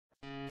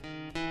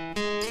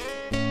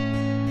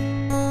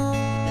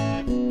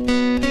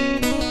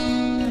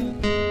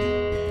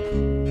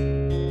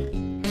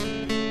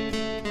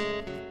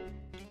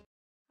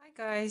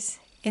Guys,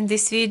 in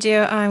this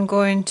video I'm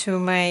going to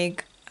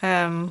make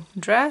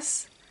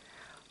dress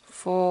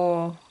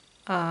for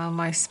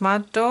my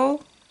smart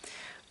doll,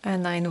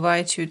 and I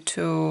invite you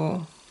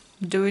to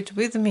do it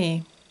with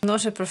me. I'm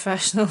not a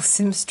professional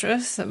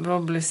seamstress, I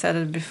probably said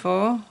it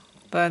before,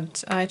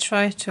 but I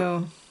try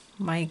to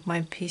make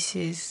my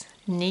pieces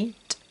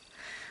neat.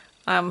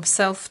 I'm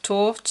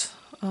self-taught.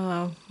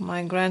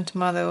 My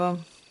grandmother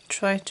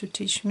tried to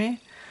teach me,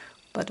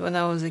 but when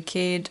I was a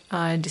kid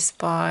I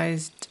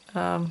despised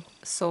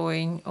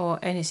sewing or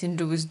anything to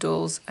do with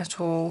dolls at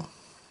all.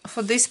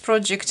 For this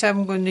project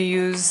I'm going to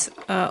use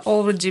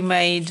already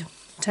made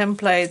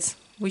templates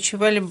which are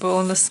available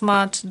on the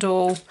Smart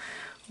Doll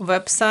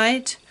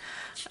website,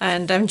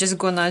 and I'm just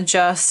gonna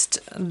adjust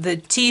the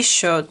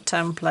t-shirt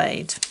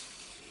template.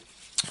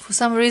 For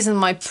some reason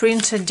my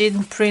printer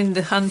didn't print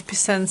the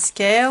 100%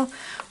 scale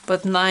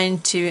but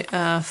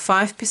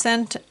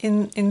 95%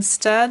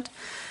 instead,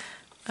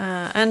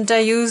 and I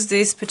use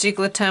these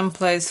particular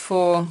templates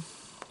for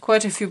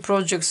quite a few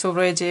projects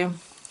already.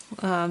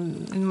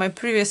 In my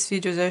previous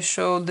videos I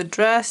showed the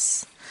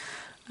dress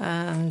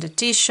and the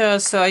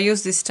t-shirt, so I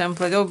use this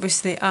template.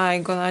 Obviously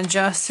I'm gonna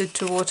adjust it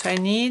to what I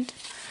need.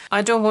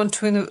 I don't want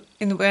to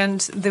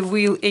invent the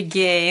wheel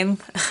again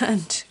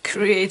and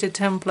create a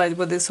template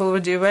but it's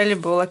already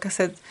available, like I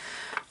said,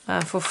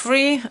 for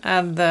free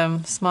at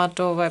the Smart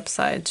Doll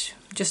website.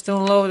 Just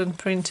download and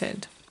print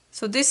it.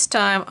 So this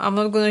time I'm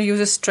not going to use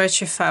a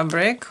stretchy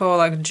fabric or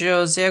like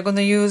jersey, I'm going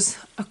to use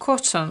a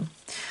cotton.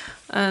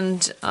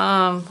 And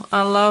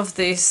I love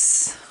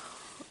this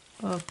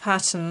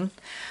pattern,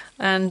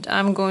 and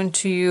I'm going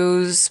to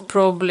use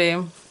probably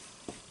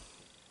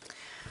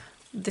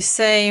the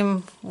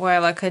same way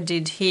like I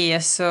did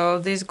here. So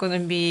this is going to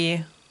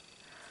be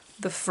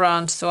the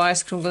front, so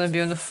ice cream going to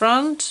be on the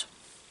front,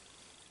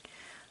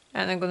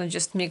 and I'm going to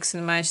just mix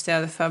and match the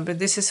other fabric.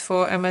 This is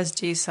for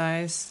MSD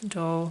size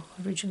doll,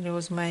 originally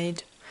was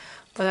made,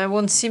 but I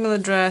want similar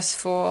dress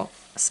for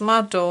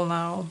Smart Doll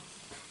now.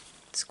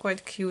 It's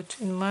quite cute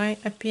in my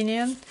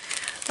opinion.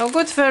 I've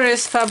got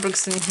various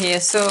fabrics in here,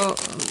 so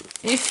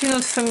if you're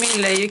not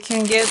familiar you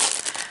can get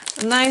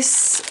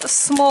nice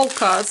small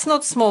cuts,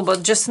 not small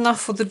but just enough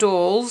for the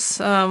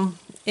dolls,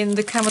 in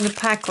the come in a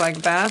pack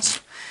like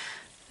that,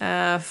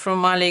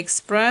 from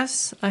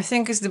AliExpress. I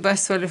think it's the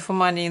best value for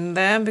money in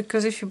there,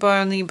 because if you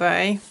buy on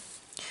eBay,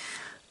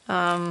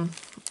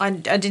 I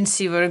didn't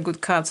see very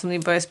good cuts on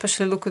eBay,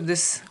 especially look at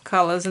these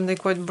colors and they're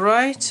quite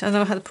bright, and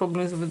I've had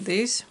problems with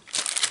these.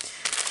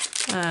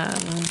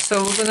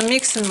 So we're gonna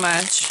mix and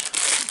match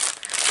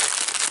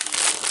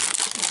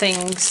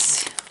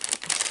things.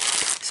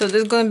 So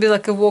there's gonna be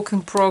like a work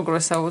in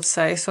progress, I would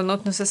say. So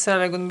not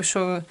necessarily gonna be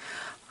showing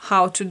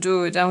how to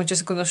do it, I'm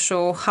just gonna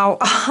show how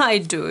I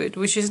do it,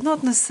 which is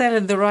not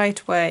necessarily the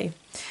right way.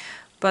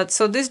 But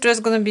so this dress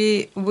is gonna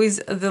be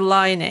with the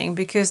lining,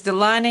 because the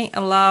lining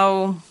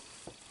allow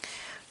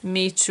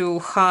me to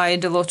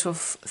hide a lot of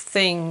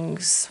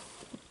things.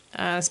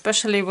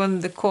 Especially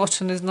when the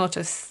cotton is not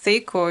as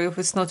thick, or if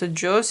it's not a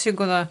jersey you're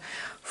gonna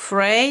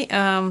fray,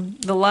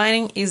 the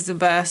lining is the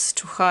best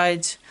to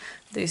hide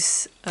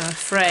this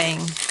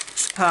fraying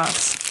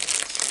parts.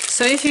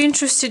 So if you're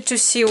interested to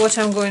see what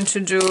I'm going to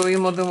do, you're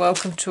more than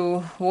welcome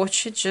to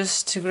watch it.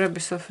 Just grab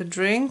yourself a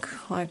drink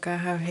like I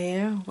have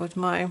here with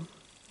my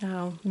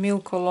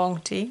milk or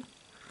long tea,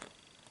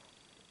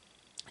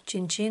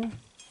 chin chin,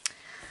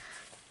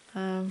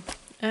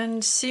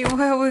 and see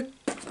where we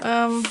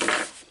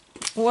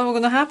what we're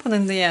gonna happen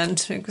in the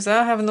end, because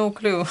I have no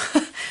clue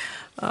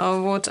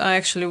what I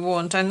actually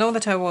want. I know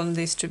that I want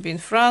this to be in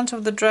front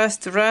of the dress,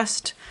 the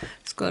rest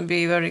is gonna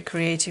be a very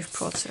creative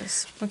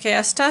process. Okay,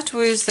 I start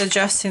with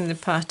adjusting the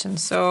pattern.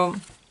 So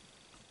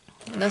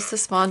that's the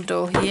Smart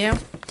Doll here.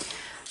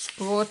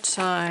 What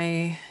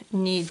I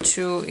need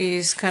to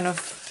is kind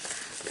of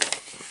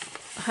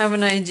have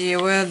an idea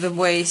where the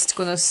waist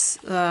gonna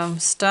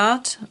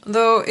start,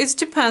 though it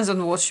depends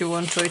on what you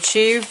want to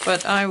achieve,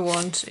 but I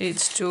want it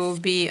to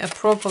be a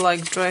proper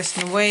like dress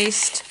and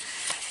waist.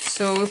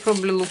 So we're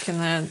probably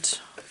looking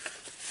at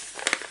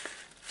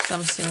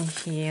something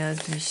here.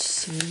 Let me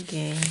see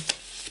again.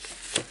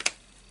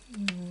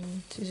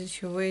 Is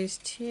it your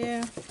waist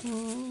here?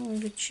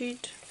 The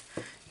cheat.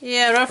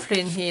 Yeah, roughly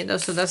in here,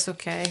 so that's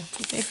okay.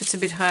 If it's a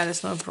bit higher,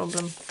 that's no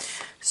problem.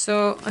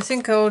 So I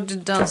think I already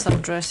done some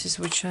dresses,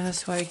 which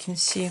that's why you can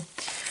see.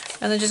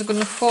 And I'm just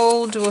gonna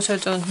fold what I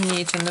don't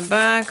need in the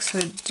back, so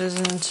it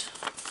doesn't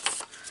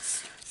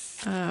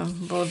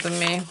bother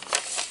me.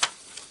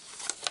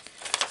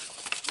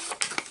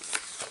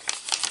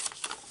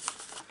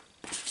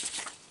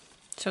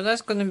 So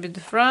that's gonna be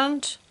the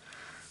front.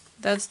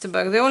 That's the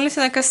back. The only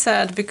thing, like I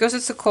said, because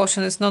it's a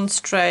cotton, it's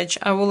non-stretch,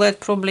 I will add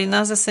probably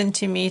another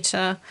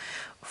centimeter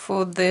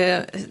for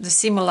the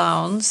seam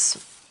allowance.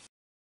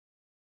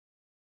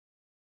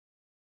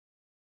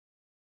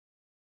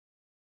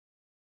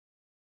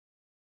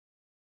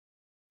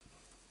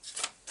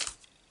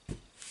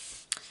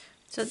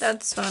 So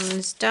that's one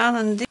is done,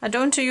 and I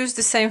don't want to use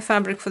the same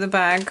fabric for the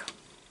bag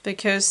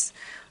because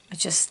I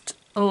just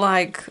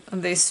like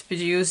this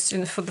used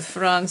in for the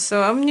front,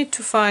 so I need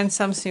to find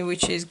something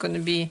which is going to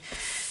be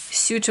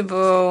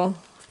suitable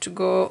to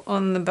go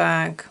on the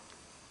back.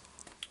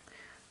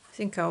 I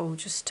think I'll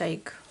just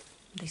take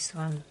this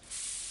one.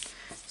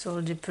 It's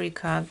already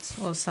pre-cut,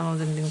 or some of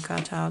them been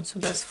cut out, so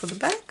that's for the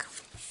back.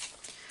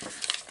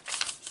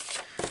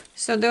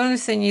 So the only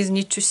thing is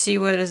need to see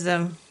where is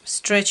the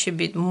stretchy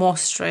bit, more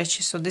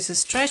stretchy. So this is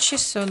stretchy,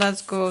 so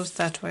that goes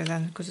that way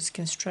then, because it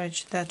can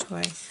stretch that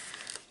way.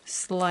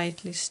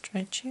 Slightly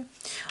stretchy.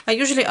 I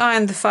usually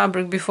iron the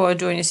fabric before I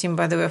do anything,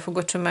 by the way, I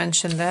forgot to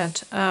mention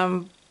that.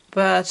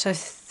 But I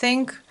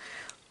think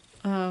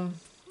I'll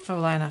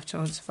iron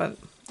afterwards. But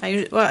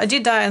I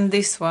did iron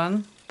this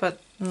one, but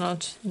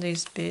not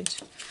this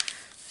bit.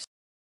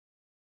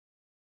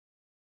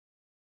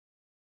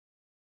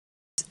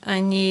 I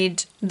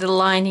need the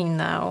lining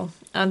now.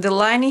 And the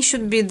lining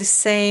should be the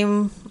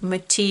same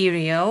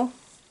material,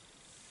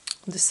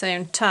 the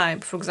same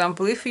type. For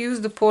example, if you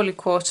use the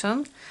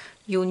polycotton,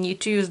 you'll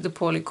need to use the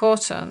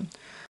polycotton.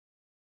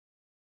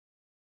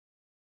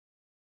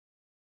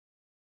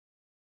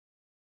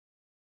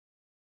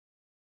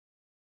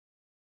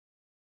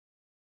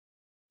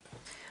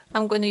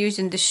 I'm going to use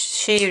the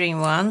shirring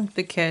one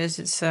because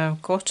it's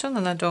cotton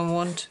and I don't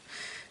want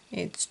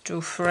it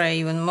to fray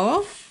even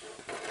more.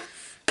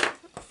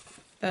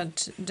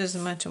 But it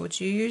doesn't matter what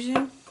you're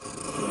using.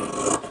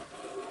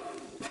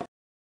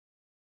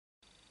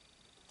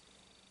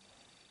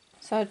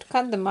 So I'd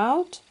cut them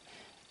out,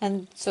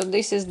 and so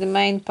this is the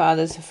main part,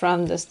 that's the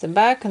front, that's the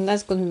back, and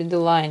that's going to be the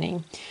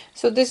lining.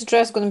 So this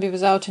dress is going to be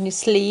without any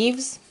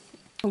sleeves.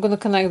 I'm going to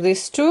connect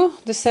these two.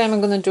 The same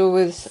I'm going to do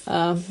with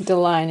the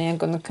lining. I'm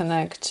going to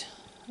connect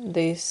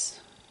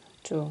these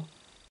two.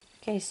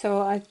 Okay,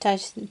 so I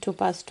attached the two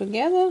parts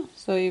together.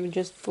 So you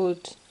just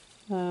put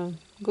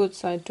good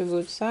side to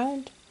good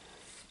side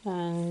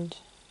and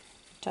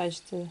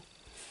attach the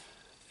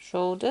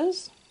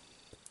shoulders.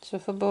 So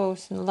for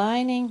both the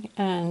lining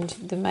and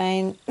the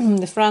main,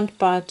 the front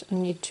part, I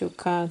need to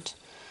cut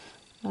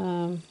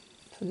for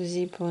the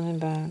zip on the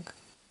back.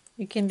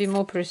 You can be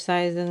more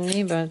precise than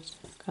me, but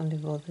can't be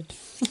bothered.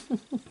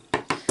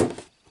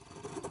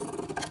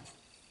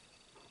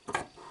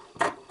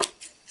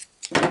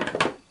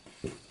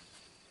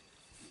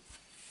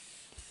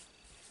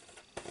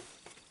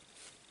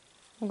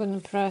 I'm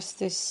going to press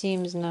the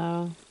seams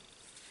now.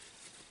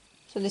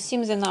 So the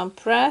seams are now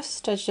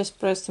pressed. I just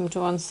press them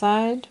to one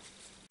side.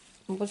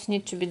 What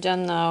needs to be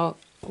done now?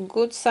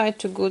 Good side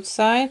to good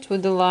side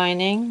with the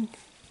lining.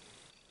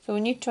 So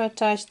we need to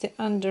attach the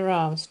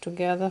underarms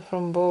together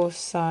from both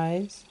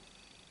sides.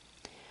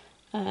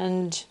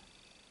 And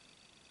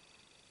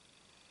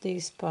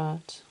this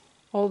part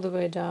all the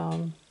way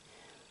down.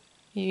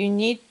 You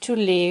need to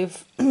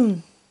leave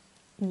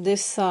the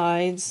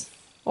sides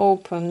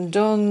open.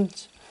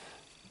 Don't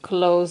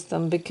close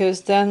them,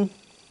 because then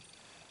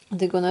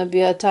they're gonna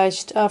be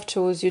attached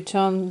afterwards. You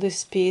turn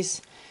this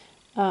piece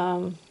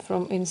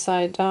from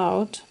inside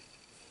out.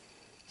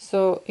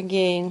 So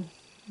again,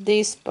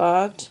 this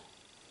part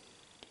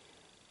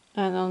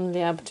and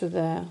only up to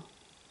there.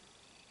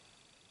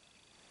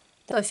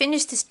 So I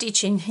finished the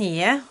stitching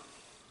here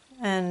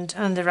and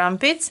on the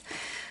armpits,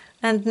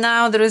 and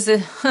now there is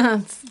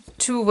a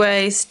two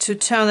ways to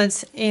turn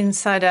it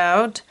inside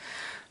out.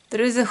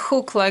 There is a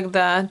hook like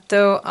that,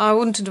 though I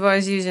wouldn't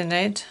advise using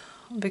it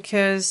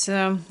because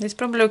it's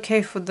probably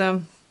okay for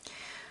the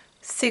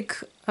thick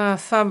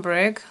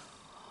fabric,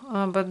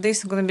 but this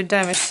is going to be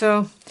damaged.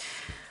 So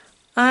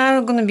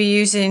I'm going to be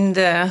using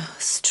the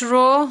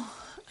straw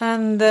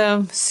and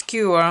the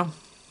skewer.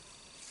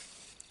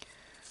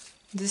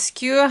 The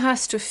skewer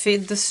has to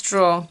fit the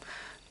straw.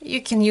 You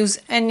can use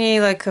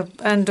any like a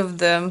end of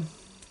the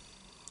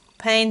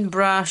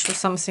paintbrush or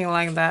something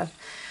like that.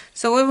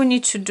 So what we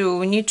need to do,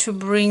 we need to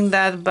bring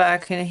that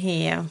back in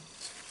here.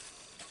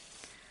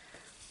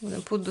 I'm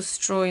going to put the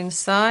straw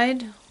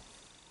inside,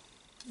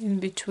 in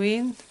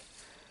between,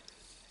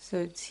 so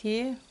it's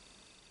here.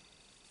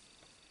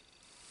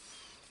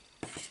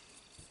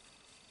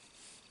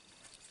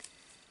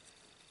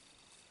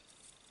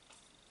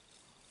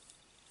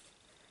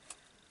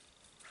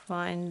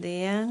 Find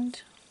the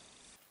end.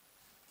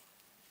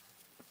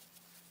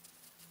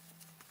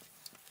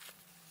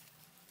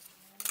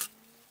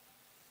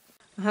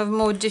 I have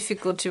more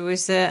difficulty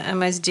with the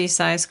MSD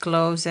size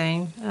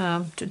clothing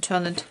to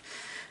turn it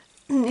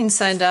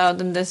inside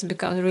out, and this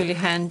becomes really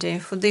handy.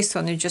 For this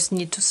one you just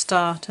need to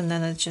start and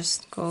then it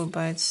just goes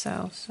by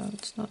itself, so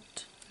it's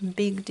not a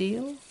big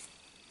deal.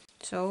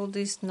 So all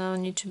this now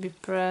need to be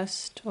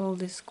pressed, all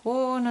these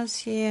corners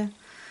here,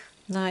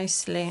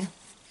 nicely.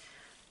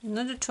 In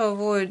order to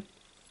avoid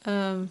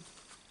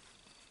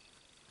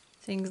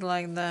things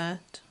like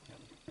that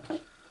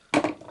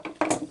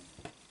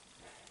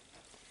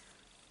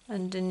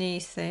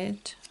underneath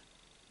it,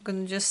 I'm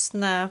gonna just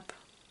snap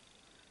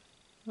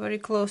very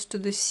close to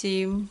the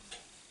seam,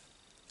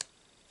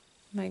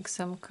 make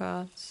some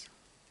cuts.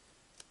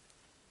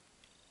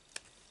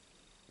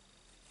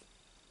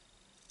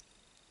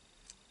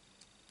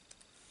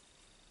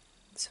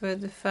 It's where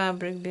the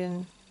fabric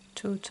been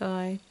too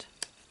tight.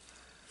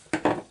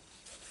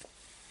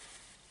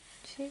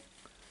 See?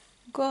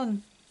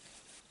 Gone.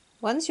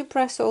 Once you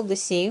press all the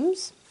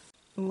seams,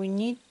 we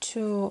need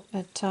to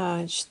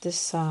attach the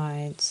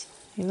sides.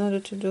 In order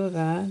to do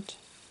that,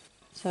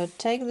 so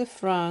take the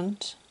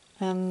front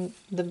and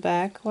the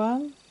back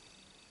one,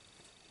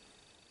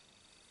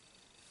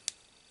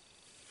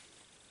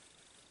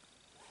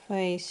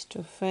 face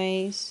to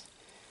face,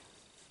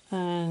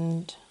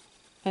 and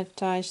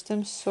attach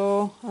them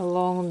so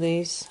along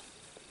this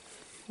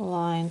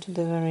line to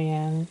the very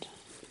end.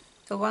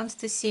 So once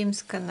the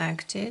seams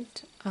connected,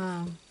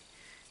 you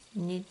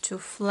need to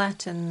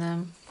flatten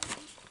them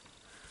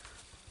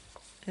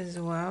as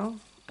well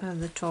as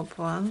the top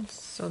ones,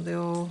 so they're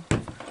all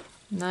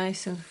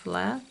nice and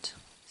flat.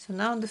 So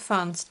now the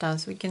fun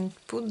starts. We can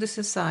put this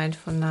aside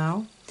for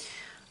now,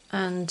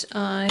 and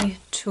I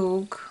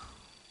took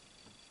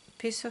a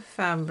piece of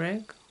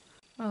fabric.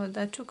 Oh,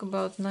 that took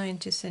about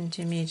 90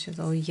 centimeters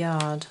or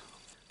yard.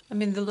 I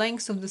mean, the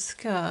length of the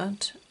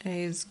skirt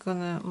is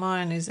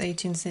mine is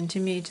 18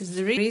 centimeters.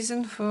 The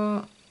reason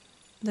for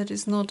that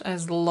it's not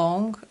as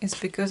long is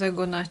because I'm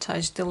gonna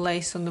attach the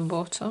lace on the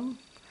bottom.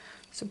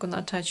 So I'm gonna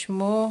attach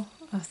more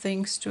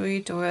things to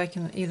it, or I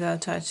can either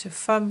attach a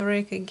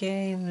fabric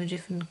again, a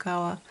different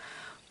color,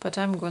 but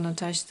I'm gonna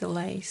attach the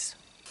lace.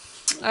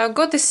 I've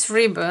got these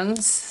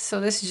ribbons, so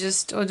this is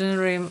just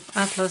ordinary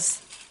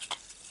atlas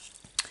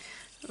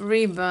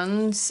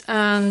ribbons,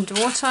 and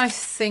what I'm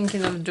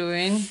thinking of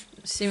doing,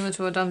 similar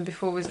to what I've done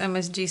before with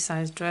MSG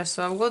size dress,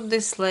 so I've got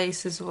this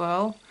lace as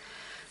well.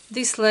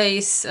 This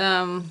lace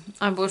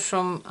I bought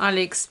from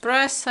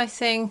AliExpress, I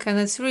think, and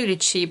it's really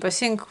cheap. I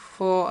think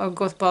I've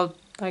got about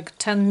like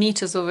 10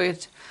 meters of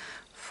it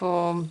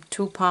for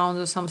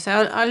 £2 or something.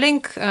 I'll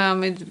link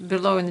it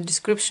below in the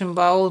description,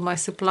 but all my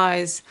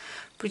supplies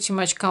pretty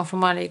much come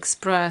from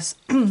AliExpress,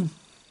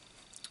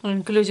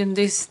 including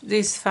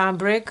this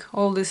fabric,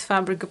 all this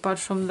fabric apart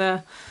from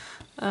the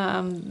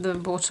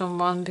bottom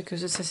one,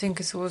 because I think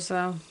it was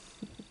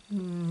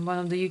one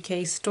of the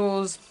UK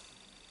stores.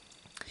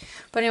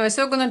 But anyway,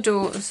 so I'm gonna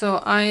do,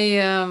 so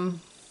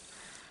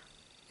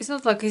it's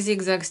not like a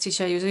zigzag stitch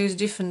I use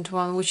different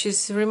one, which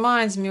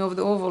reminds me of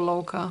the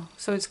overlocker.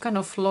 So it's kind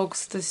of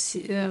locks the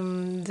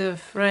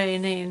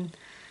frame in.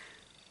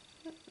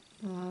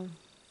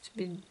 It's a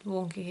bit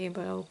wonky here,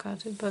 but I'll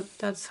cut it. But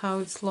that's how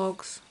it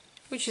locks,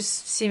 which is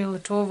similar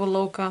to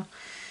overlocker.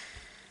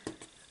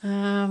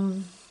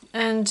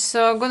 And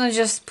so I'm gonna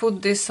just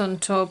put this on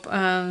top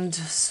and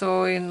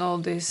sew in all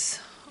this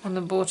on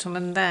the bottom,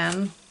 and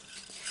then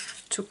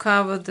to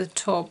cover the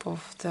top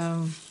of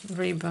the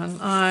ribbon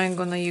I'm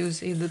gonna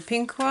use either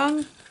pink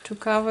one to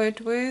cover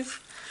it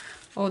with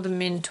or the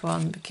mint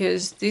one,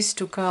 because these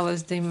two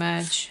colors they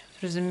match.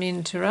 There's a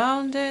mint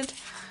around it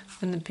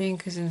and the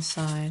pink is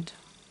inside.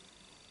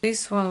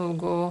 This one will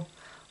go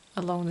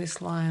along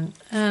this line,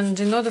 and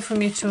in order for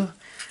me to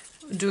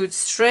do it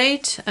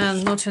straight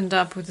and not end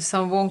up with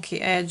some wonky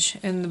edge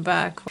in the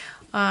back,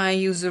 I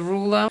use a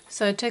ruler.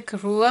 So I take a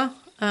ruler,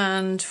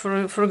 and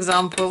for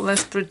example,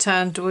 let's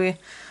pretend we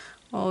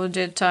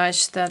already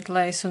attached that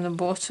lace on the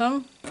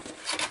bottom.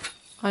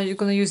 You're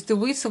going to use the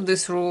width of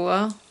this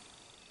ruler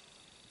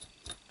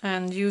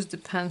and use the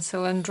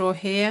pencil and draw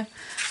here,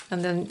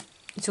 and then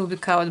it will be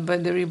covered by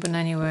the ribbon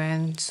anyway,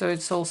 and so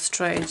it's all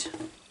straight.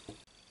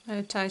 I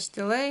attach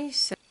the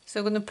lace, so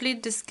I'm going to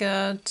pleat the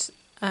skirt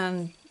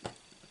and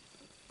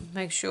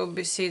make sure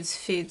it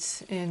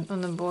fits in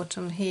on the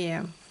bottom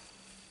here.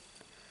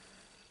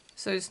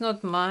 So it's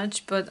not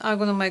much, but I'm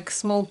going to make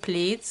small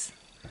pleats.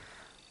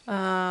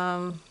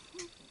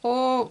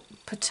 Or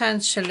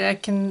potentially I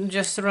can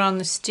just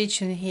run a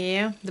stitch in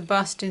here, the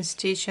basting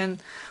stitch,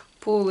 and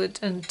pull it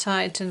and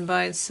tighten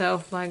by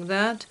itself like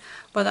that.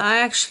 But I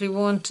actually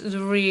want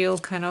the real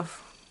kind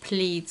of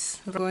pleats.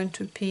 I'm going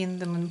to pin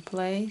them in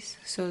place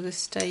so they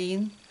stay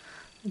in,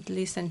 at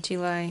least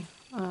until I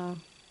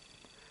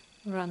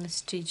run a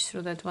stitch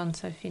through that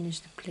once I finish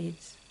the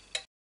pleats.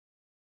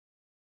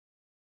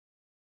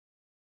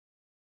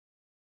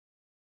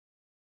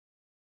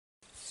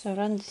 So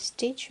run the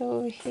stitch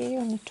over here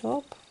on the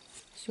top.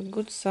 So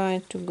good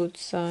side to good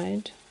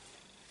side.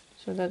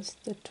 So that's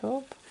the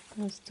top,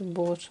 that's the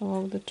bottom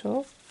of the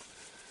top.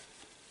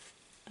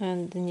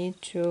 And I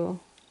need to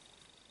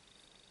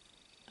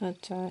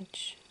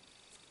attach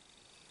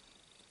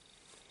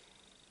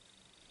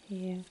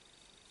here.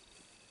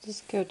 The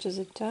skirt is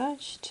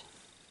attached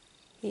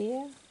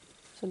here.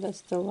 So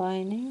that's the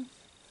lining.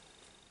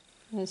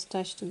 It's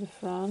attached to the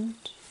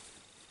front.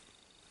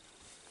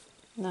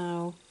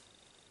 Now,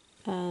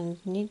 and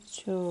need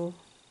to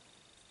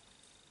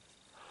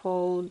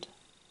fold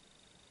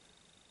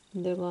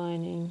the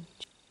lining.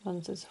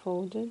 Once it's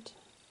folded,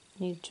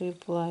 need to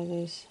apply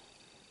this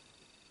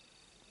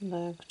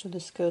back to the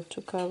skirt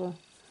to cover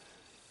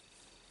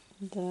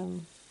the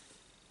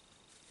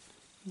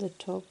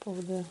top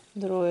of the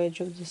raw edge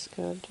of the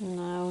skirt.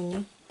 Now we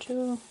need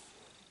to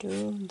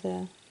do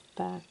the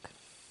back.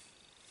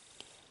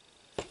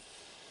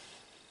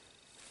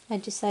 I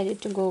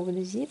decided to go with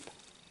a zip,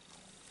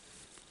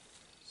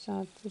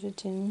 so I put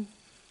it in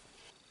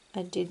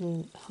I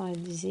didn't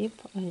hide the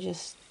zip, I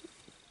just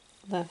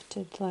left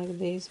it like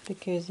this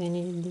because I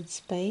needed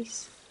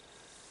space,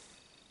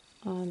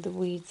 the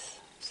width,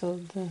 so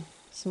the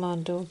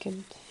smart doll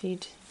can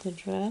fit the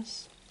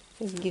dress.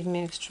 Just give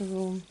me extra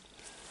room.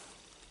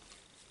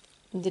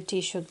 The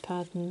t-shirt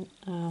pattern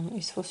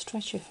is for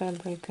stretchy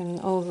fabric, and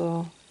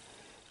although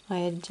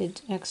I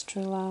added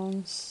extra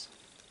allowance,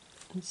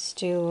 it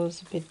still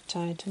was a bit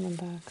tight on the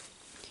back.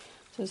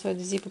 So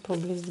the zipper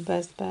probably is the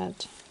best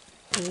bet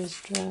for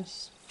this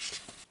dress.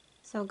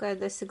 So guys,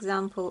 this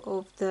example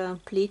of the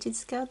pleated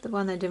skirt, the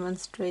one I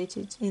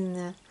demonstrated in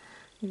the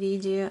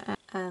video,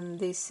 and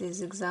this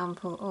is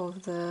example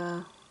of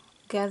the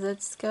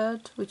gathered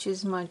skirt, which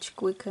is much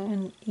quicker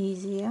and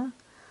easier.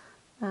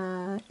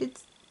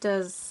 It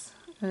does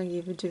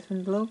give a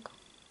different look,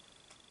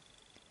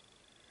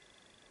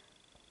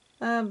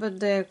 but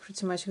they're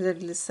pretty much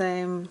exactly the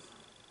same.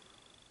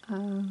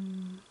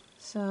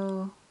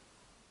 So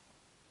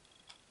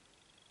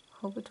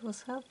hope it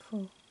was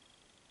helpful.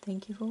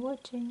 Thank you for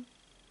watching.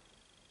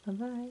 Bye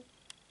bye.